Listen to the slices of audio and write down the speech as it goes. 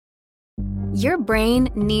Your brain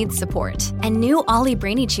needs support, and new Ollie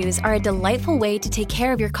Brainy Chews are a delightful way to take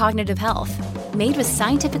care of your cognitive health. Made with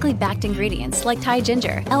scientifically backed ingredients like Thai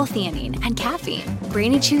ginger, L-theanine, and caffeine,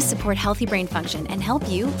 Brainy Chews support healthy brain function and help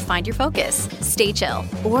you find your focus, stay chill,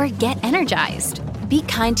 or get energized. Be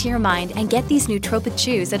kind to your mind and get these nootropic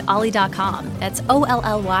chews at ollie.com. That's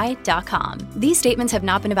OLLY.com. These statements have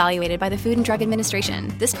not been evaluated by the Food and Drug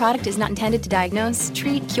Administration. This product is not intended to diagnose,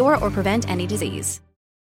 treat, cure, or prevent any disease.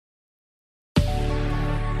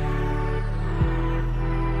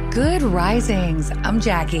 Good risings. I'm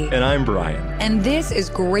Jackie. And I'm Brian. And this is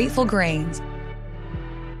Grateful Grains.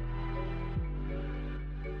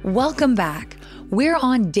 Welcome back. We're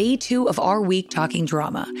on day 2 of our week talking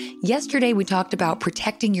drama. Yesterday, we talked about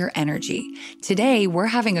protecting your energy. Today, we're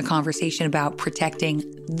having a conversation about protecting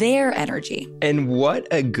their energy. And what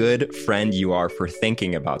a good friend you are for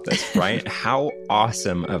thinking about this, right? How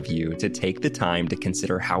awesome of you to take the time to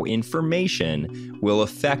consider how information will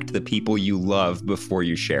affect the people you love before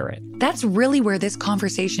you share it. That's really where this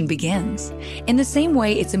conversation begins. In the same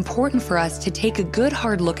way, it's important for us to take a good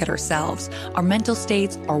hard look at ourselves, our mental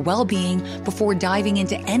states, our well-being, before diving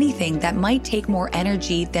into anything that might take more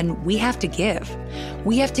energy than we have to give.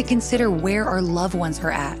 We have to consider where our loved ones are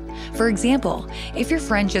at. For example, if your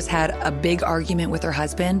friend just had a big argument with her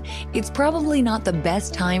husband, it's probably not the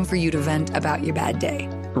best time for you to vent about your bad day.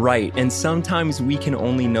 Right, and sometimes we can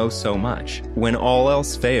only know so much. When all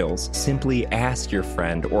else fails, simply ask your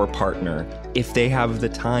friend or partner if they have the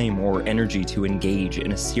time or energy to engage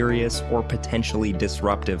in a serious or potentially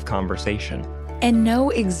disruptive conversation. And know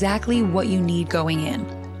exactly what you need going in.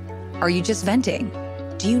 Are you just venting?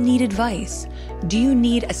 Do you need advice? Do you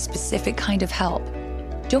need a specific kind of help?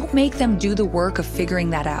 Don't make them do the work of figuring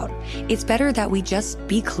that out. It's better that we just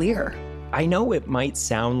be clear. I know it might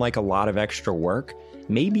sound like a lot of extra work.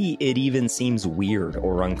 Maybe it even seems weird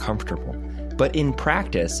or uncomfortable. But in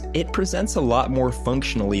practice, it presents a lot more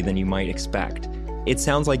functionally than you might expect. It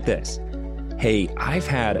sounds like this. Hey, I've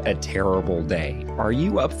had a terrible day. Are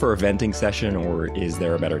you up for a venting session, or is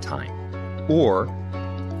there a better time? Or,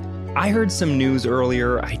 I heard some news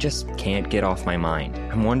earlier I just can't get off my mind.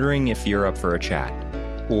 I'm wondering if you're up for a chat.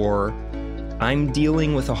 Or, I'm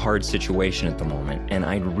dealing with a hard situation at the moment, and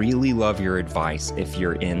I'd really love your advice if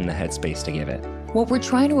you're in the headspace to give it. What we're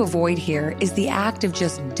trying to avoid here is the act of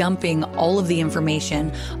just dumping all of the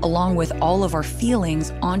information along with all of our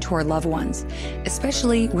feelings onto our loved ones,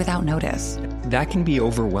 especially without notice. That can be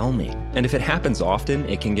overwhelming, and if it happens often,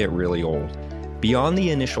 it can get really old. Beyond the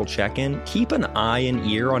initial check-in, keep an eye and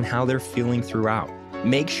ear on how they're feeling throughout.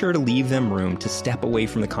 Make sure to leave them room to step away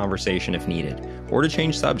from the conversation if needed, or to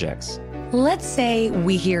change subjects. Let's say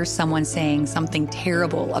we hear someone saying something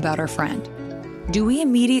terrible about our friend. Do we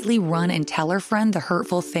immediately run and tell our friend the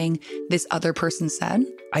hurtful thing this other person said?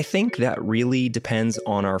 I think that really depends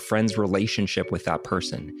on our friend's relationship with that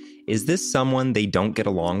person. Is this someone they don't get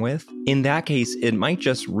along with? In that case, it might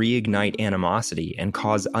just reignite animosity and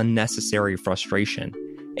cause unnecessary frustration,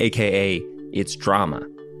 aka it's drama.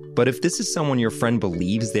 But if this is someone your friend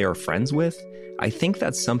believes they are friends with, I think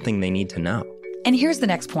that's something they need to know. And here's the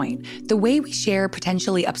next point. The way we share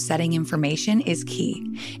potentially upsetting information is key.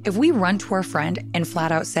 If we run to our friend and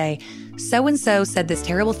flat out say, so-and-so said this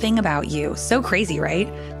terrible thing about you, so crazy,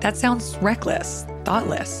 right? That sounds reckless,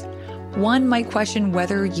 thoughtless. One might question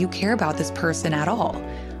whether you care about this person at all.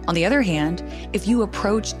 On the other hand, if you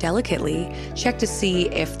approach delicately, check to see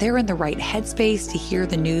if they're in the right headspace to hear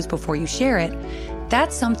the news before you share it,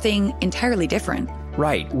 that's something entirely different.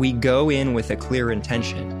 Right, we go in with a clear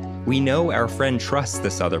intention. We know our friend trusts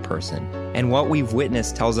this other person, and what we've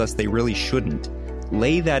witnessed tells us they really shouldn't.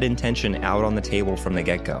 Lay that intention out on the table from the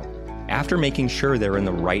get-go. After making sure they're in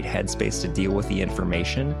the right headspace to deal with the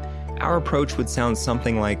information, our approach would sound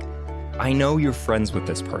something like, I know you're friends with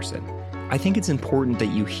this person. I think it's important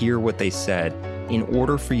that you hear what they said in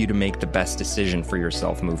order for you to make the best decision for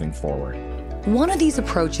yourself moving forward. One of these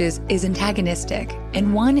approaches is antagonistic,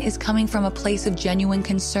 and one is coming from a place of genuine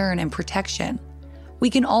concern and protection. We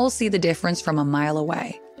can all see the difference from a mile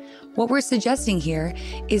away. What we're suggesting here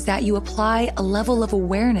is that you apply a level of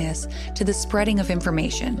awareness to the spreading of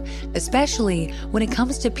information, especially when it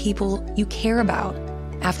comes to people you care about.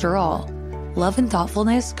 After all, love and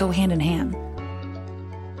thoughtfulness go hand in hand.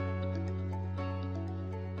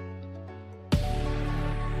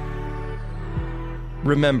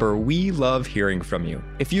 Remember, we love hearing from you.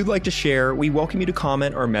 If you'd like to share, we welcome you to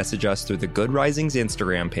comment or message us through the Good Risings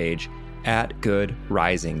Instagram page @Good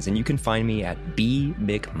Risings, and you can find me at B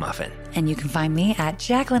McMuffin. And you can find me at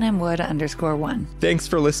JacquelineMWood_1. Thanks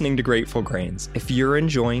for listening to Grateful Grains. If you're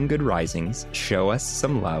enjoying Good Risings, show us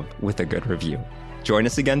some love with a good review. Join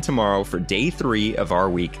us again tomorrow for day 3 of our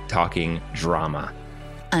week talking drama.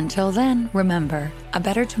 Until then, remember, a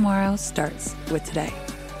better tomorrow starts with today.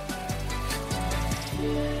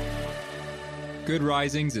 Good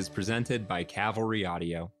Risings is presented by Cavalry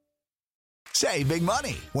Audio. Save big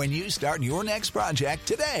money when you start your next project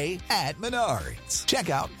today at Menards.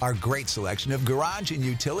 Check out our great selection of garage and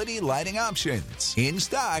utility lighting options. In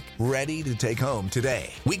stock, ready to take home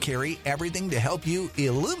today. We carry everything to help you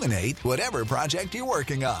illuminate whatever project you're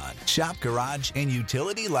working on. Shop garage and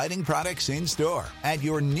utility lighting products in store at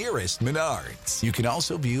your nearest Menards. You can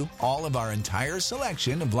also view all of our entire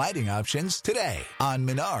selection of lighting options today on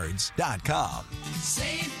Menards.com.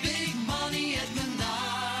 Save big money